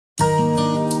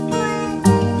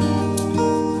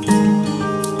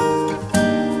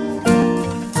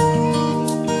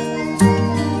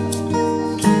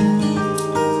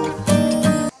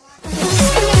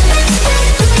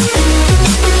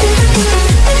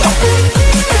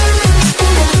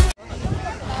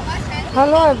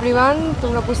Hello everyone,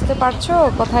 তোমরা বুঝতে পারছো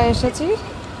কোথায় এসেছি?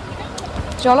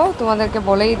 চলো তোমাদেরকে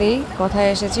বলেই দেই কোথায়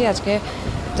এসেছি। আজকে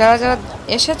যারা যারা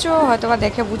এসেছো হয়তো বা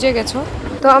দেখে বুঝে গেছো।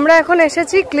 তো আমরা এখন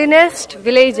এসেছি ক্লিনেস্ট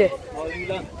ভিলেজে,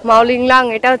 মাওলিংলাং।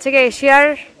 এটা হচ্ছে কি এশিয়ার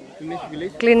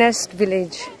ক্লিনেস্ট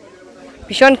ভিলেজ।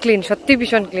 ভীষণ ক্লিন, সত্যি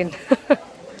ভীষণ ক্লিন।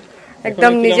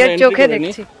 একদম নিজের চোখে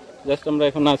দেখছি। জাস্ট আমরা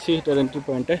এখন আছি এটার এন্ট্রি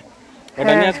পয়েন্টে। বাট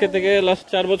আমি আজকে থেকে লাস্ট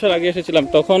 4 বছর আগে এসেছিলাম,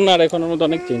 তখন আর এখনের মধ্যে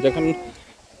অনেক চেঞ্জ। এখন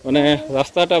মানে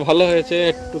রাস্তাটা ভালো হয়েছে,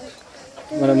 একটু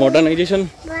মানে মডার্নাইজেশন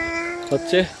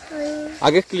হচ্ছে।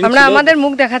 আগে ক্লিন ছিল, আমরা আমাদের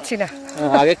মুখ দেখাচ্ছি না।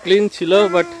 আগে ক্লিন ছিল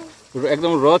বাট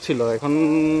একদম র ছিল। এখন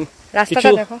রাস্তাটা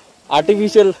দেখো,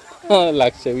 আর্টিফিশিয়াল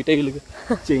লাগছে, ওইটাই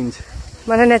চেঞ্জ।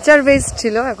 মানে নেচার বেসড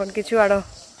ছিল, এখন কিছু আরো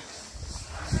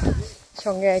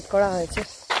সঙ্গে অ্যাড করা হয়েছে।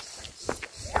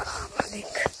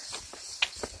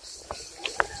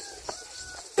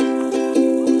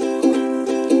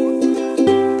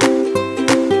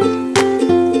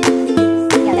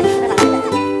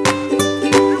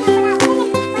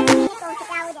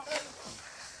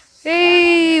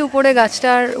 উপরে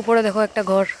গাছটার উপরে দেখো একটা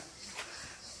ঘর,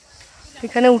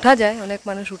 এখানে উঠা যায়, অনেক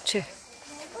মানুষ উঠছে।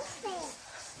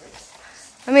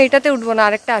 আমি এটাতে উঠবো না,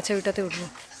 আরেকটা আছে ওইটাতে উঠবো।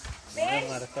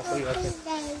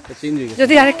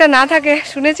 যদি আরেকটা না থাকে,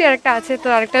 শুনেছি আরেকটা আছে, তো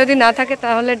আরেকটা যদি না থাকে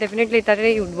তাহলে ডেফিনেটলি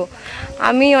এটাতেই উঠবো।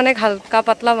 আমি অনেক হালকা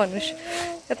পাতলা মানুষ,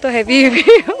 এত হেভি হেভি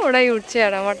ওরাই উঠছে,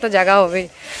 আর আমার তো জায়গা হবেই,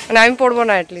 মানে আমি পড়বো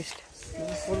না অ্যাটলিস্ট।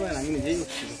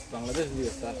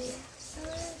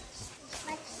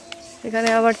 এখানে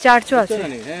আবার চার্চও আছে।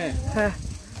 হ্যাঁ,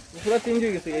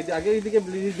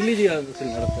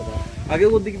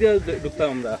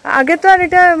 আগে তো আর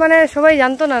এটা মানে সবাই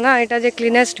জানতো না, না এটা যে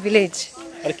ক্লিনেস্ট ভিলেজ।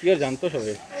 আর কি আর জানতো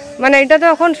সবাই, মানে এটা তো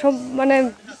এখন সব মানে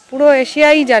পুরো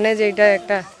এশিয়াই জানে যে এটা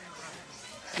একটা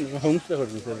হোমস্টে।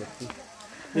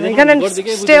 এখানে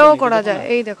স্টেও করা যায়।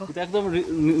 এই দেখো একদম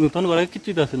নতুন ঘরে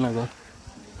কিছুই তো আছে না ঘর।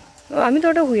 আমি তো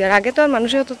ওটা হুইয়ার, আগে তো আর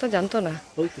মানুষের অত তো জানতো না।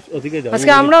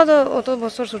 আজকে আমরাও তো অত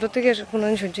বছর ছোট থেকে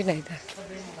কোনোদিন শুনছি না এটা।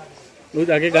 ওই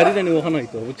আগে গাড়ি জানি ওখানে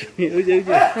হইতো, ওই যে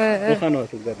ওখানে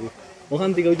আছে গাড়ি, ওখান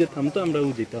থেকে ওই যে থামতো, আমরা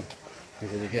ওই যেতাম।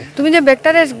 তুমি যে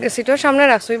ব্যাগটারে সিটের সামনে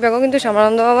রাখছো, ওই ব্যাগও কিন্তু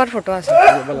শ্যামানন্দ বাবার ফটো আছে,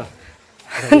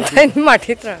 তাই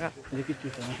মাটিত রাখা।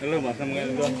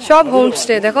 সব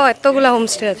হোমস্টে দেখো, এতগুলা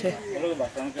হোমস্টে আছে।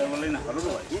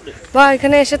 বা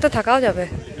এখানে এসে তো থাকাও যাবে।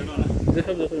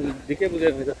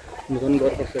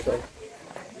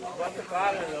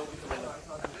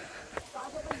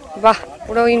 বাহ,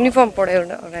 পুরো ইউনিফর্ম পরে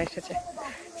ওরা এসেছে,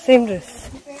 সেম ড্রেস।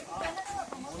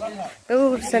 তো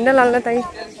স্যান্ডেল আনলে তাই।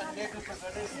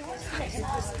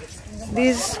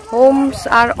 These homes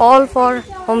are all for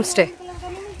homestay.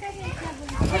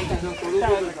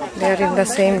 They are in the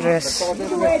same dress.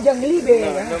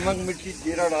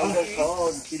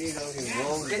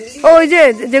 ওই যে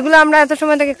যেগুলো আমরা এত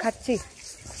সময় থেকে খাচ্ছি,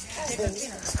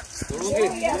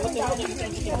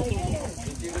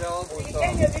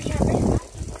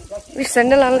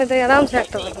 স্যান্ডেল আনলে তাই আরামসে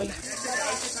একটা পারবে না।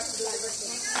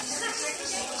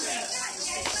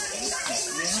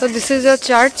 So this is a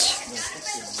church,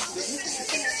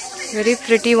 very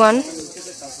pretty one.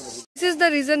 This is the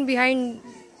reason behind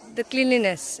the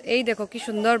cleanliness. এই দেখো কি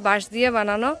সুন্দর বাঁশ দিয়ে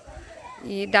বানানো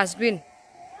এই ডাস্টবিন।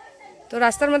 তো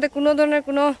রাস্তার মধ্যে কোনো ধরনের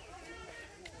কোনো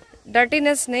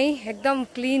ডার্টিনেস নেই, একদম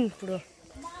ক্লিন পুরো।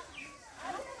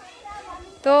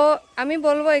 তো আমি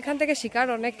বলবো এখান থেকে শিকার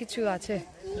অনেক কিছু আছে,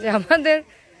 যে আমাদের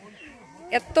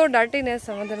এত ডার্টিনেস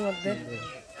আমাদের মধ্যে,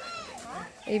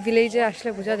 এই ভিলেজে আসলে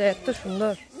বোঝা যায় এত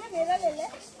সুন্দর।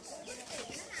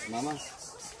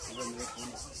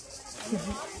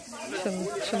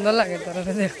 সুন্দর লাগে তারা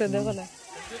দেখতে, দেখো না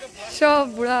সব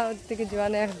বুড়া থেকে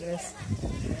জোয়ান এক ড্রেস,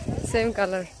 সেম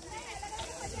কালার।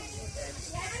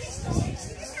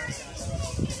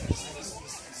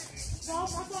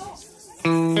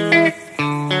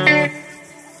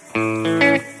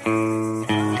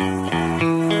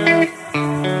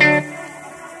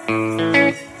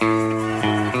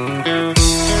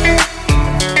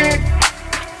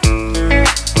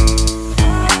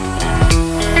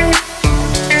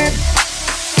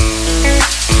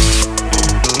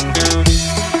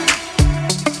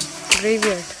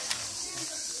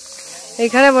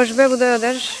 এইখানে বসবে বোধহয়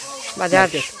ওদের বাজার।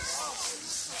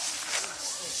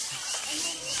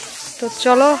 তো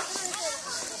চলো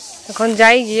এখন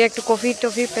যাই, গিয়ে একটু কফি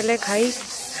টফি পেলে খাই।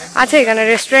 আছে এখানে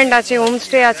রেস্টুরেন্ট আছে,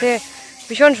 হোমস্টে আছে,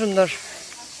 ভীষণ সুন্দর।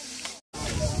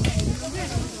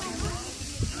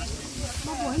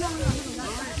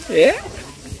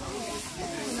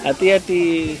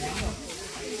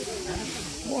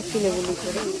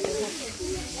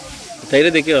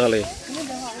 দেখি ভালো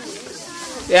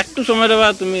একটু সময় দেবা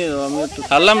তুমি, আমি একটু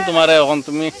ছাড়লাম তোমার। এখন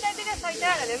তুমি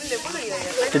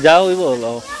যাও হইব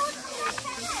লাও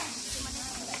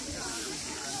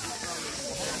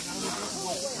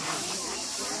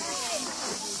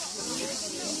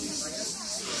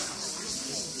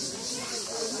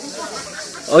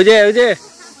ওই যে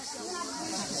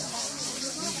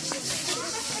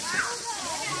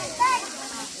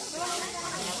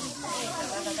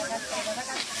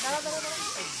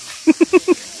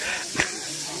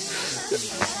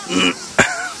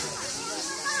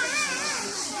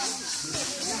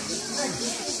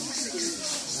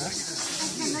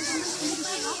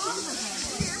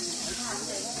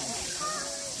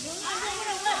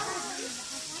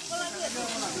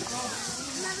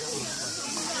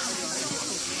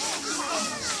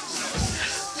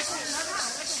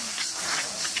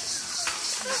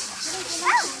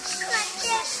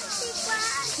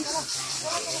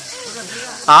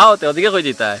आओ तो ओदिके कोई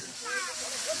जीता है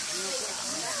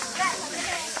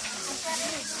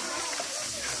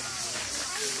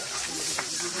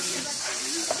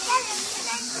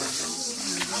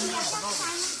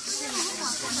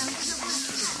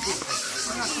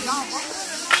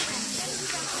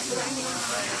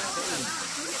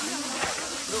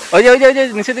ओजे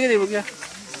नीचे दिखे देखो क्या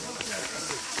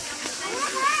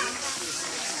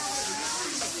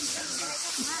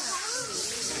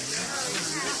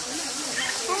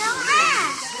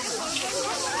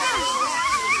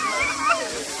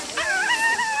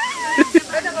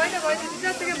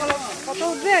ফটো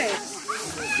উঠবে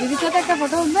দিদির সাথে একটা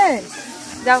ফটো উঠবে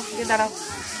যাও গিয়ে দাঁড়াও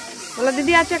বলো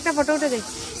দিদি আছে একটা ফটো উঠে যাই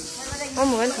আমার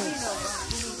মোবাইল ফোন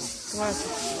তোমার আছে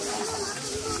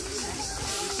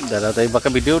दादा तो बाका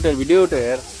वीडियो उठे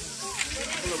यार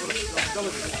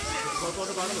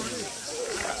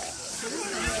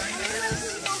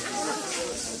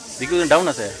देखो डाउन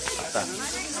আছে রাস্তা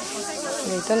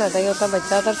এই তো না তাই ওটা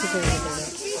বাচ্চা তার পিছনে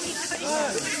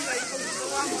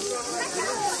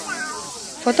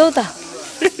ফটো উঠা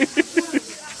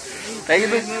তাই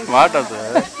কিন্তু স্মার্ট আছে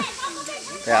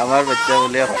আমার বাচ্চা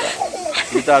বলে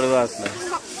উতাড়ু আসলে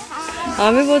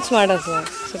আমি বহুত স্মার্ট আছি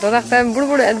ছোট রাখতে আমি বুড়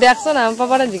বুড় দেখছো না আমি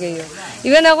পাপারা জিগাইও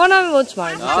ইভেন এখন আমি বহুত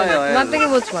স্মার্ট তোমার থেকে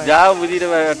বহুত স্মার্ট যা বুঝি রে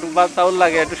একটু ভাত চাউল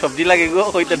লাগে একটু সবজি লাগে গো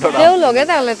কইতে ধরা কেউ লগে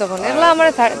তাহলে তখন একলা আমার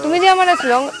তুমি যে আমার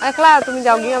শিলং একলা তুমি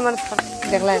যাও গিয়ে আমার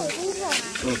দেখলাই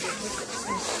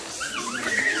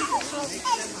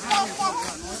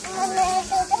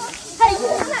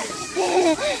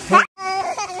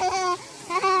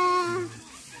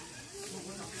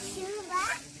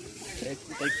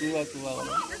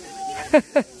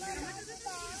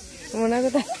মনে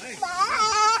কথা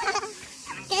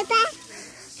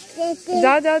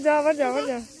যাও যাও যাও আবার যাও আবার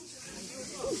যাও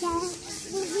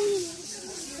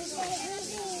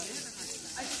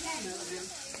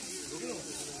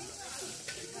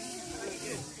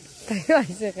তাই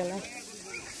আসছে খেলা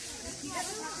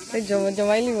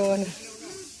জমাই লিব মানে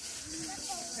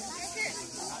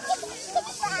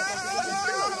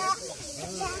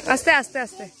আস্তে আস্তে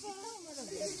আস্তে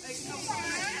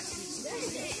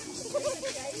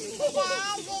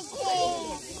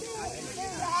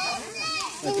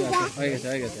হয়ে গেছে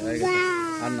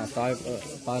আর না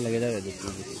পা লেগে যাবে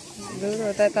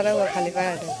তারা খালি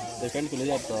পায়ে প্যান্ট খুলে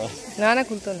যাবে তো না না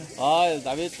খুলতো না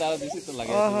যাবে তারা দিছি তো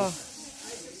লাগে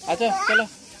আচ্ছা চলো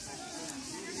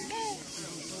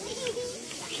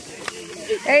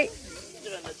এই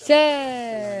চে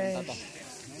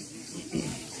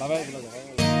বাবা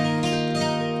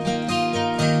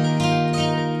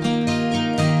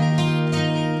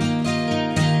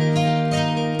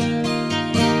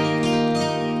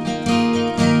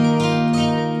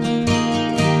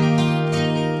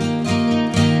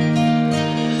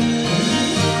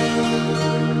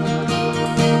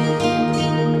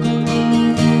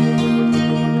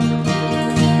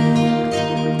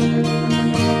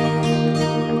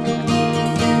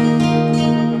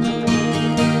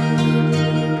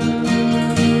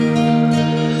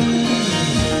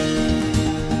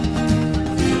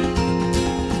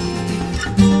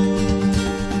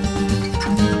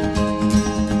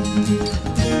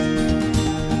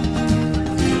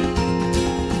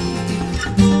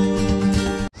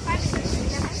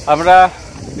আমরা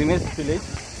ক্লিনেস্ট ভিলেজ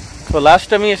তো লাস্ট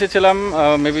আমি এসেছিলাম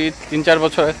মেবি 3-4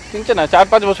 বছর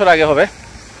 4-5 বছর আগে হবে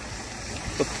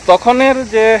তো তখনের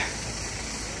যে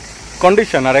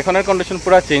কন্ডিশন আর এখনের কন্ডিশন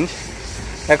পুরো চেঞ্জ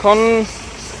এখন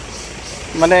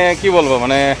মানে কি বলবো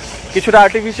মানে কিছুটা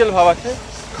আর্টিফিশিয়াল ভাব আছে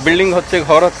বিল্ডিং হচ্ছে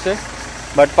ঘর হচ্ছে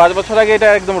বাট 5 বছর আগে এটা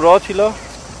একদম র ছিল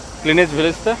ক্লিনেস্ট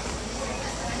ভিলেজটা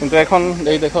কিন্তু এখন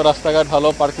এই দেখো রাস্তাঘাট ভালো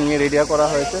পার্কিংয়ের এরিয়া করা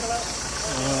হয়েছে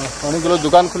অনেকগুলো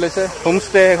দোকান খুলেছে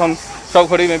হোমস্টে এখন সব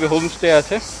ঘরেই মেবি হোমস্টে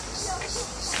আছে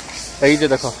এই যে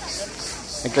দেখো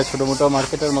একটা ছোটো মোটো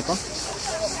মার্কেটের মতন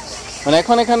মানে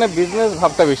এখন এখানে বিজনেস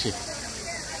ভাবটা বেশি,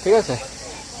 ঠিক আছে,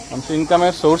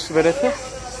 ইনকামের সোর্স বেড়েছে,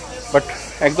 বাট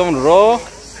একদম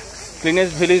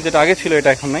ক্লিনেস্ট ভিলেজ যেটা আগে ছিল এটা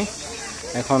এখন নাই,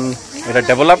 এখন এটা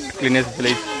ডেভেলপড ক্লিনেস্ট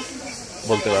ভিলেজ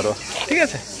বলতে পারো, ঠিক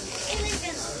আছে।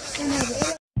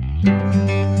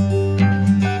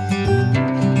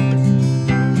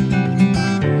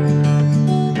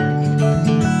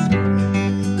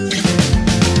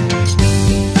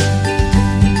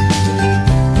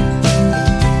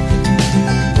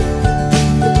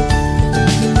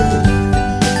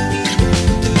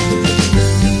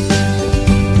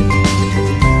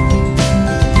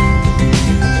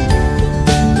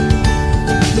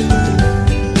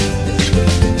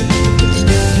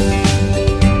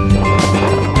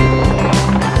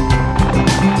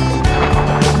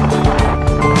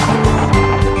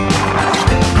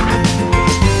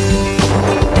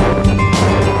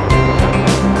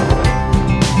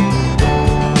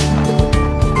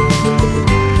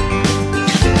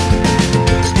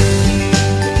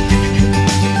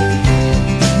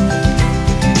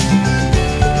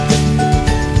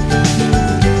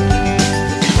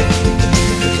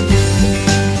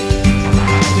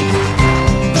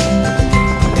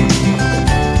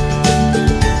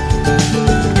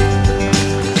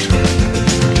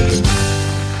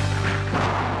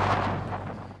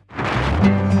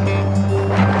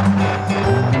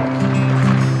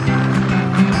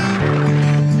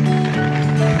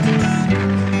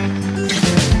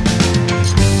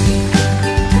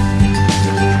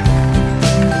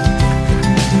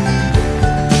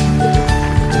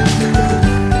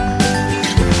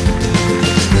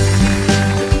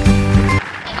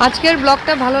 আজকের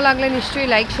ব্লগটা ভালো লাগলে নিশ্চয়ই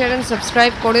লাইক শেয়ার এন্ড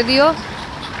সাবস্ক্রাইব করে দিও।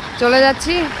 চলে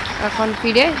যাচ্ছি এখন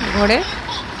ফিরে ঘরে,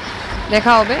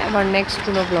 দেখা হবে আবার নেক্সট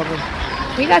কোনো ব্লগে,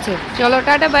 ঠিক আছে? চলো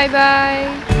টাটা, বাই বাই।